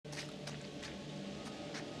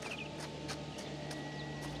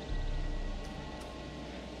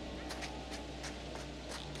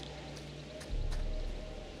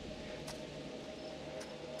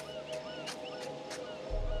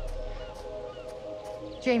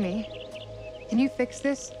Jamie, can you fix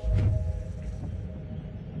this?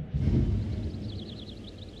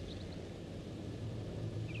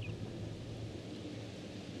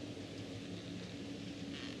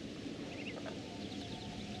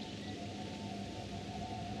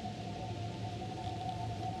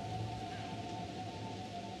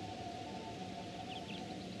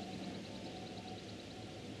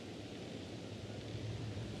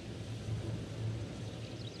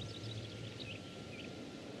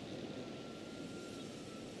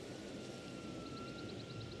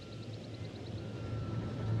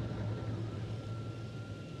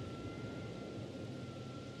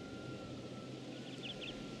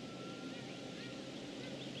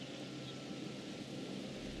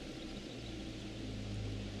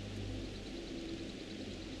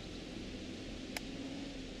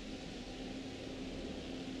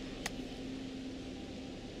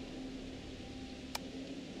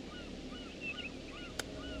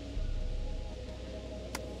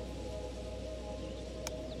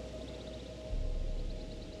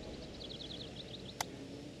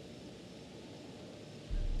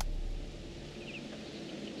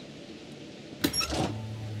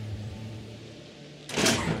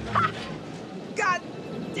 God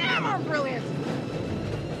damn, I'm brilliant!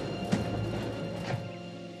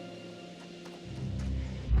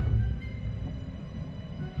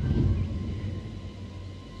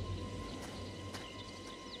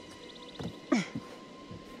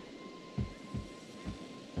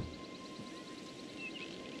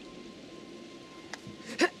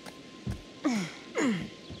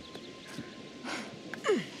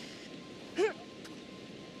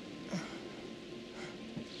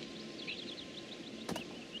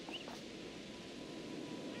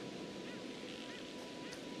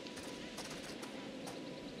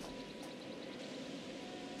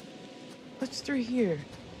 What's through here?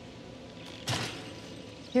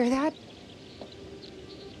 Hear that?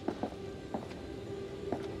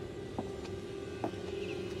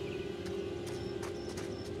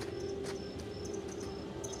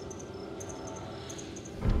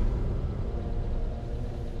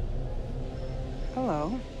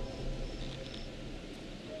 Hello.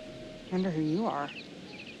 Wonder who you are.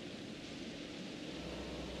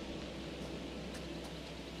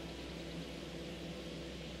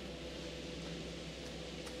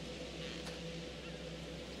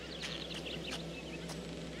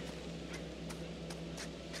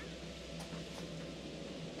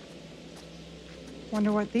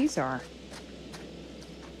 Wonder what these are.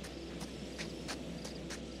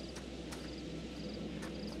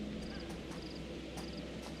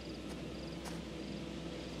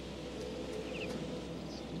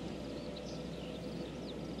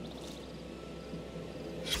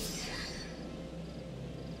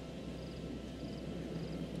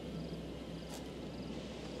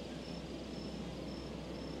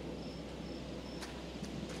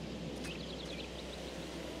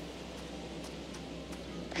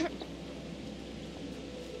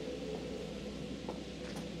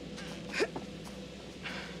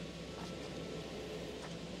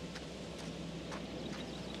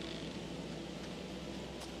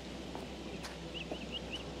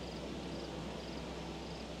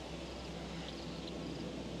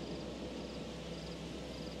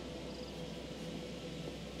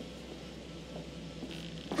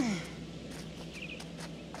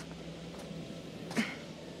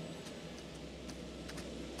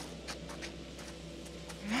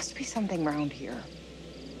 Must be something around here.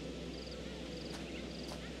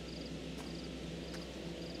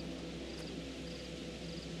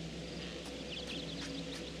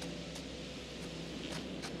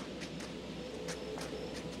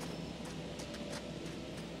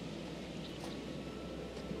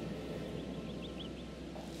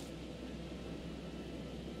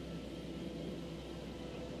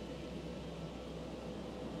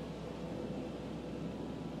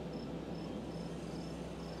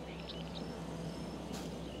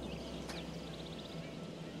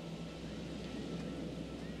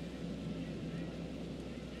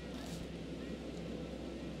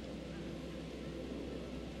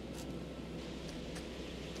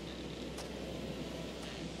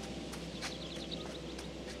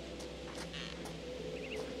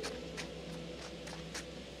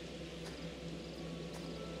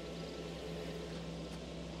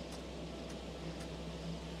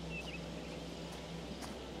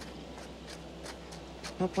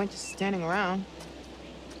 No point just standing around.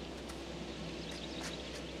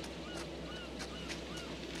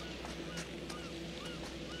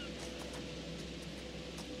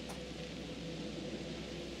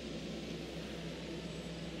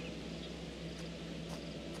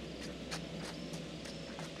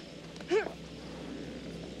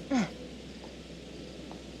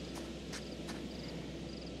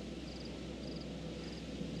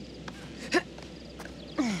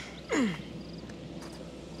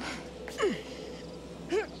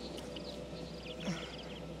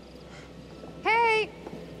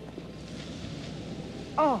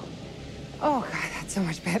 so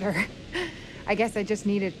much better. I guess I just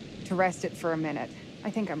needed to rest it for a minute. I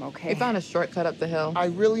think I'm okay. We found a shortcut up the hill. I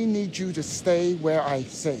really need you to stay where I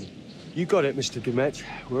say. You got it, Mr. Dumet.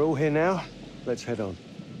 We're all here now. Let's head on.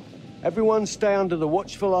 Everyone stay under the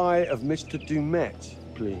watchful eye of Mr. Dumet,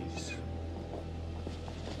 please.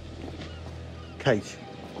 Kate.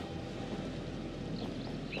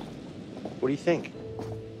 What do you think?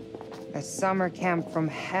 A summer camp from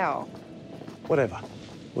hell. Whatever.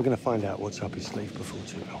 We're gonna find out what's up his sleeve before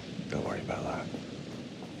too long. Don't worry about that.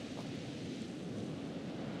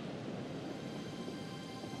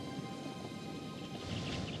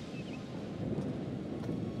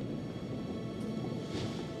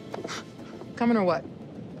 Coming or what?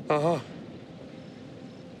 Uh-huh.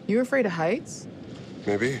 You afraid of heights?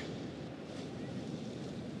 Maybe.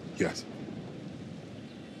 Yes.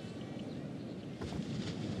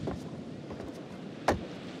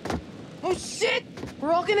 Oh shit!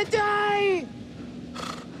 We're all gonna die!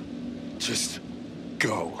 Just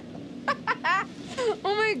go.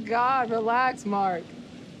 Oh my god, relax, Mark.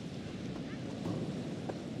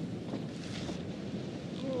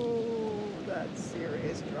 Oh, that's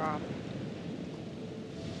serious drop.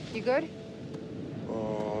 You good?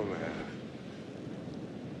 Oh, man.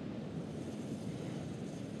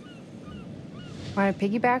 Want a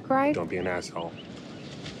piggyback ride? Don't be an asshole.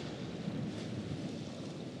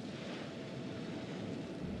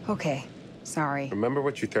 Okay, sorry. Remember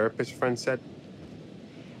what your therapist friend said?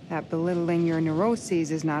 That belittling your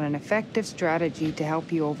neuroses is not an effective strategy to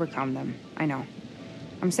help you overcome them. I know.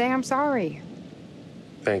 I'm saying I'm sorry.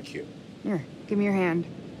 Thank you. Here, give me your hand.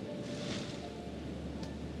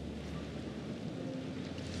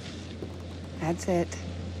 That's it.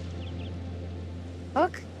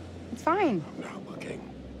 Look, it's fine. I'm not looking.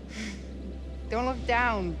 Don't look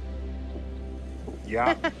down.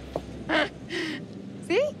 Yeah.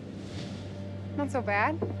 See? Not so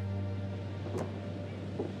bad.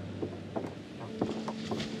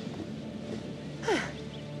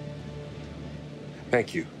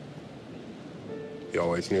 Thank you. You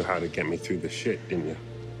always knew how to get me through the shit, didn't you?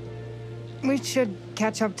 We should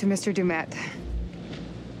catch up to Mr. Dumet.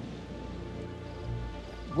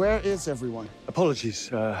 Where is everyone? Apologies,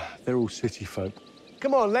 they're all city folk.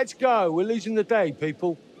 Come on, let's go. We're losing the day,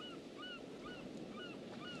 people.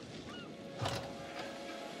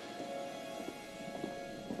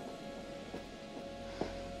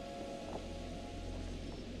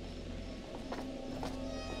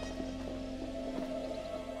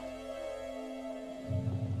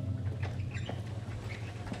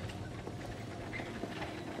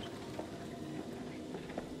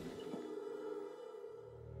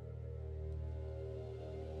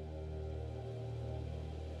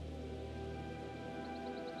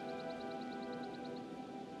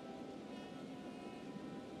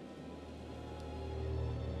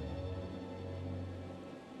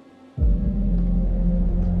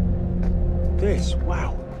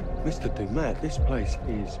 Wow. Mr. Dumet, this place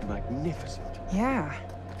is magnificent. Yeah.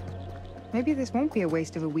 Maybe this won't be a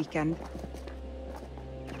waste of a weekend.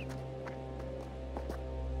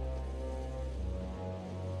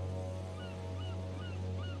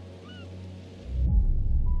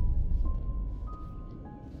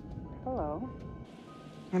 Hello.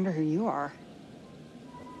 Wonder who you are.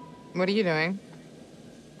 What are you doing?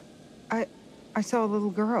 I saw a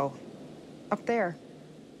little girl. Up there.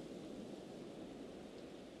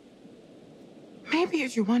 Maybe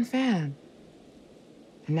it's your one fan.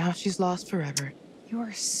 And now she's lost forever. You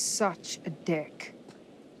are such a dick.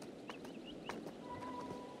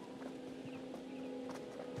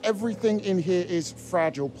 Everything in here is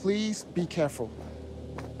fragile. Please be careful.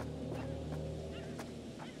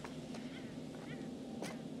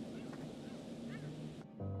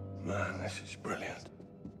 Man, this is brilliant.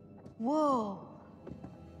 Whoa.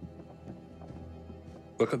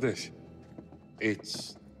 Look at this.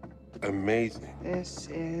 It's amazing. This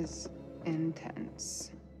is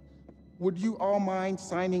intense. Would you all mind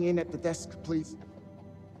signing in at the desk, please?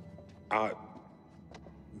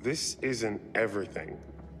 This isn't everything.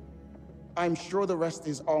 I'm sure the rest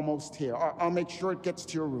is almost here. I'll make sure it gets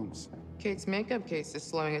to your rooms. Kate's makeup case is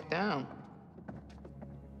slowing it down.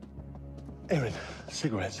 Erin,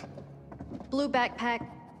 cigarettes. Blue backpack.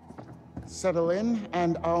 Settle in,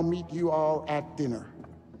 and I'll meet you all at dinner.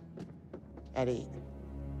 At 8.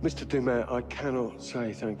 Mr. Dumet, I cannot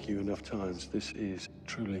say thank you enough times. This is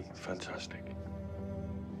truly fantastic.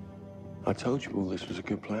 I told you all this was a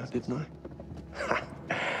good plan, didn't I?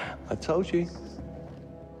 I told you.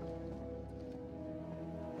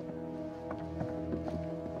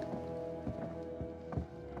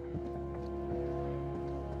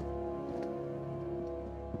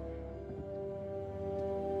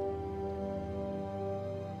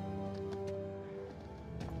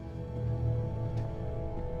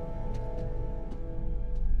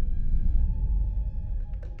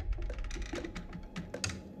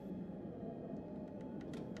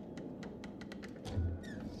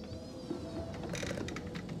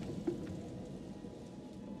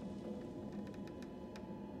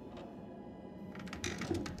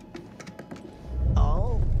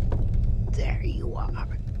 there you are.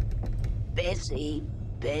 Busy,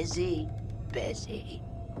 busy, busy.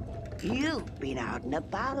 You've been out and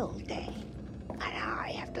about all day, and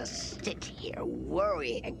I have to sit here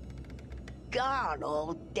worrying. Gone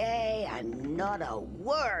all day and not a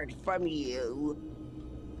word from you.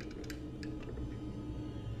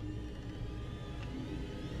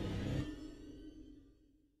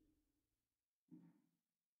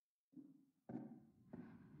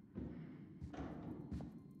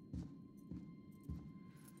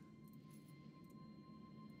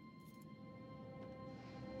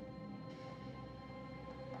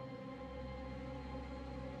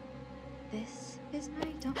 This is my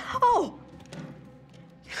dome. Oh!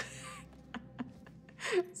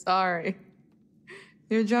 Sorry.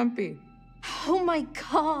 You're jumpy. Oh my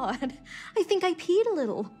god. I think I peed a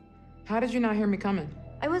little. How did you not hear me coming?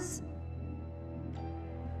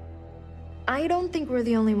 I don't think we're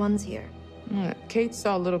the only ones here. Kate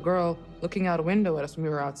saw a little girl looking out a window at us when we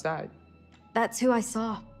were outside. That's who I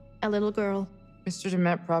saw. A little girl. Mr.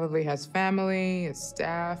 DeMette probably has family, a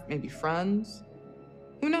staff, maybe friends.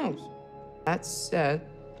 Who knows? That said,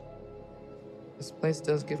 this place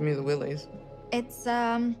does give me the willies. It's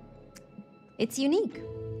unique.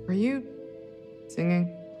 Were you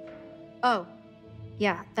singing? Oh,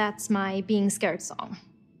 yeah, that's my being scared song.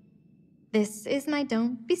 This is my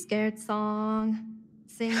don't be scared song.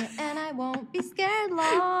 Sing it and I won't be scared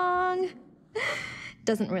long.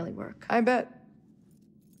 Doesn't really work. I bet.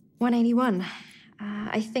 181.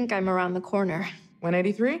 I think I'm around the corner.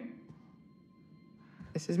 183?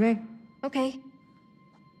 This is me. Okay.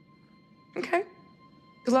 Okay.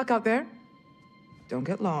 Good luck out there. Don't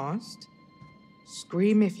get lost.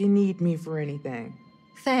 Scream if you need me for anything.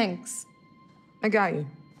 Thanks. I got you.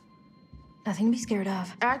 Nothing to be scared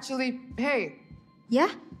of. Actually, hey,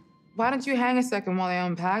 Yeah? why don't you hang a second while I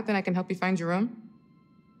unpack, then I can help you find your room?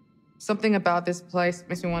 Something about this place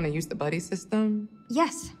makes me want to use the buddy system.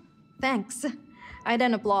 Yes. Thanks. I'd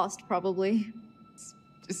end up lost, probably.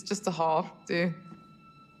 It's just a hall, dude.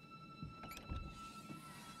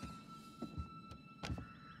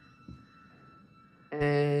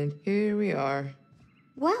 And here we are.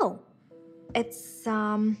 Well, it's,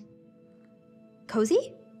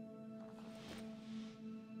 cozy?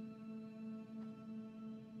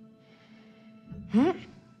 Huh?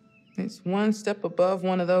 It's one step above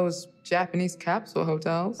one of those Japanese capsule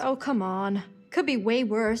hotels. Oh, come on. Could be way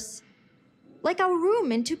worse. Like our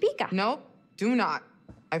room in Topeka. Nope, do not.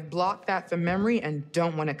 I've blocked that from memory and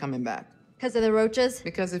don't want it coming back. Because of the roaches?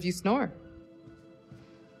 Because if you snore.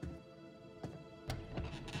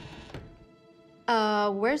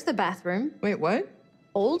 Where's the bathroom? Wait, what?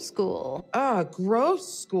 Old school.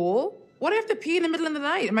 Gross school? What if I have to pee in the middle of the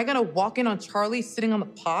night? Am I gonna walk in on Charlie sitting on the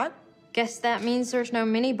pot? Guess that means there's no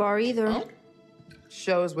minibar either. Oh.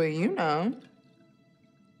 Shows what you know.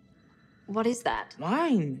 What is that?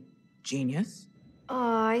 Wine, genius.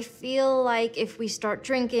 I feel like if we start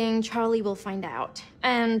drinking, Charlie will find out.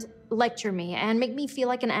 And lecture me and make me feel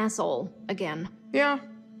like an asshole again. Yeah,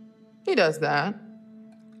 he does that.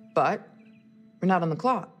 But we're not on the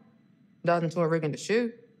clock. Not until we're rigging to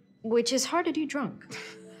shoot. Which is hard to do drunk.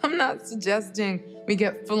 I'm not suggesting we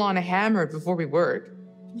get full-on hammered before we work.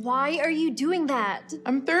 Why are you doing that?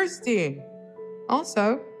 I'm thirsty.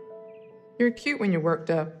 Also, you're cute when you're worked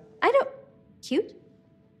up. I don't... Cute?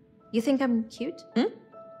 You think I'm cute? Hmm?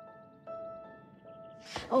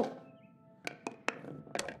 Oh.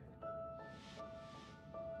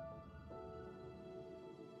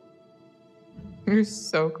 You're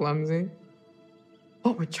so clumsy.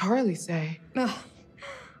 What would Charlie say? Ugh,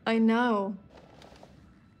 I know.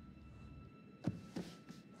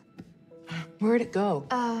 Where'd it go?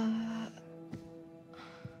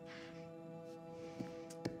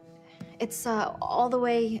 It's all the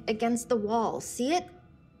way against the wall. See it?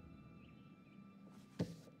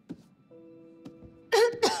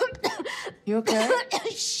 You okay?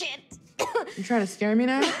 Shit. You trying to scare me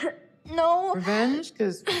now? No. Revenge?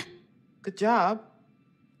 'Cause good job.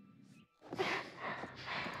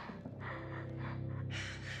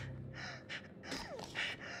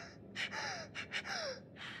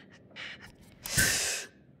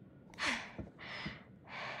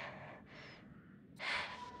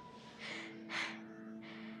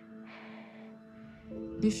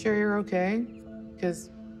 You sure you're okay?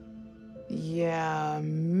 'Cause, yeah,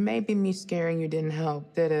 maybe me scaring you didn't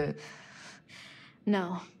help, did it?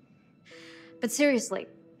 No. But seriously,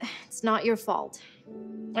 it's not your fault.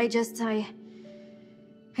 I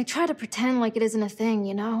try to pretend like it isn't a thing,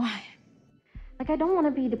 you know? Like, I don't want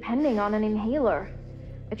to be depending on an inhaler.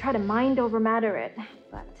 I try to mind over matter it,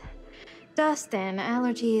 but dust and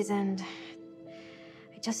allergies and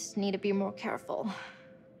I just need to be more careful.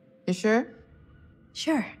 You sure?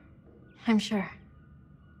 Sure. I'm sure.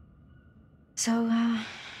 So,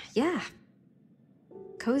 yeah.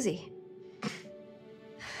 Cozy.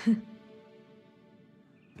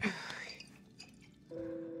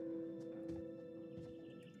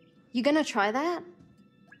 You gonna try that?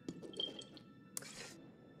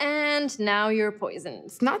 And now you're poisoned.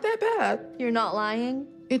 It's not that bad. You're not lying?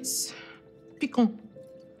 It's piquant.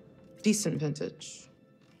 Decent vintage.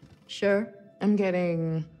 Sure. I'm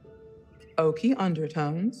getting oaky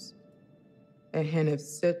undertones, a hint of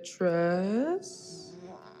citrus.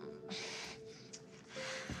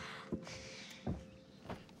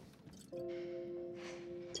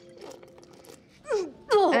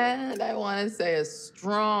 And I want to say a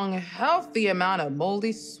strong, healthy amount of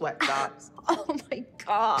moldy sweat dots. Oh my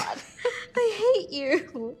god. I hate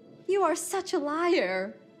you. You are such a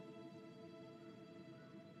liar.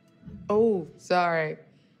 Oh, sorry.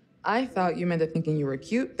 I thought you meant the thinking you were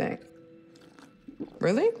cute thing.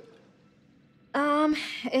 Really?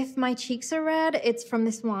 If my cheeks are red, it's from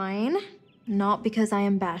this wine, not because I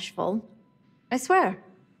am bashful. I swear.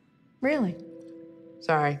 Really.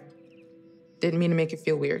 Sorry. Didn't mean to make you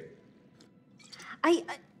feel weird.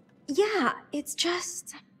 Yeah, it's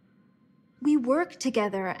just... We work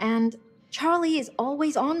together, and Charlie is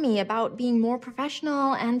always on me about being more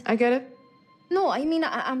professional, and... I get it. No, I mean,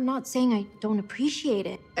 I'm not saying I don't appreciate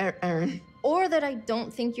it. Erin. Or that I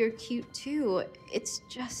don't think you're cute, too. It's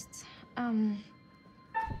just,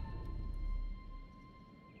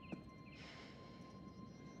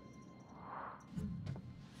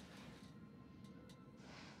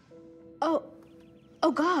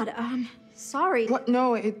 Oh God, sorry. What?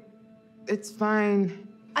 No, it's fine.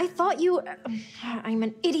 I thought you... I'm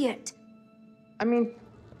an idiot. I mean,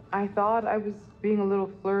 I thought I was being a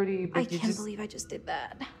little flirty, but I can't believe I just did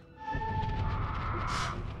that.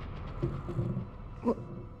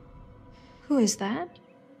 Who is that?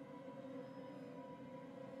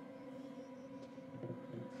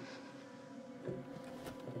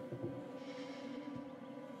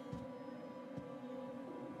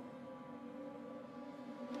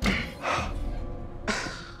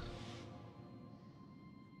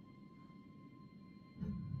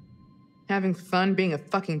 Having fun being a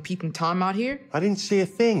fucking peeping Tom out here? I didn't see a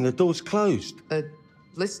thing. The door's closed.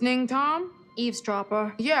 Listening Tom?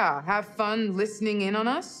 Eavesdropper. Yeah, have fun listening in on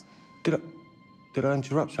us? Did I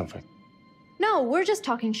interrupt something? No, we're just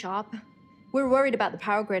talking shop. We're worried about the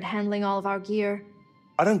power grid handling all of our gear.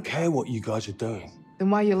 I don't care what you guys are doing. Then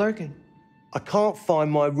why are you lurking? I can't find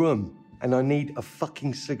my room, and I need a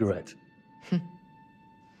fucking cigarette.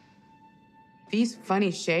 These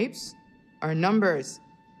funny shapes are numbers.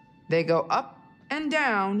 They go up and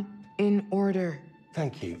down in order.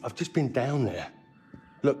 Thank you. I've just been down there.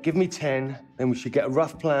 Look, give me 10, then we should get a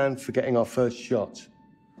rough plan for getting our first shot.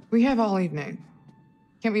 We have all evening.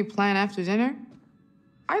 Can't we plan after dinner?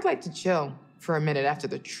 I'd like to chill for a minute after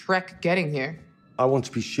the trek getting here. I want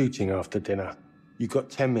to be shooting after dinner. You've got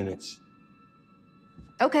 10 minutes.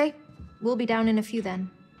 Okay, we'll be down in a few then.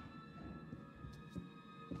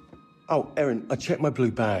 Oh, Erin, I checked my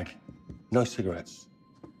blue bag. No cigarettes.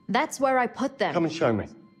 That's where I put them. Come and show me.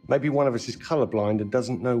 Maybe one of us is colorblind and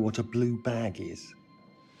doesn't know what a blue bag is.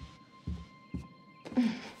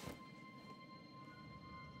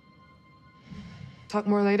 Talk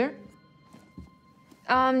more later?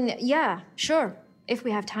 Yeah, sure. If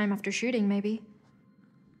we have time after shooting, maybe.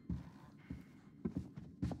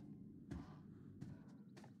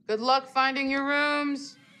 Good luck finding your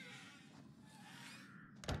rooms.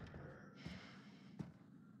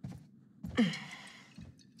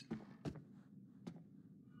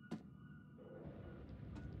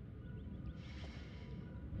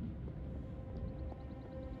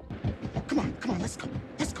 Come on, let's go.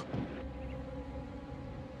 Let's go.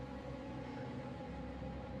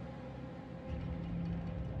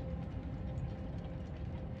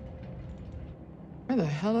 Where the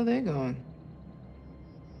hell are they going?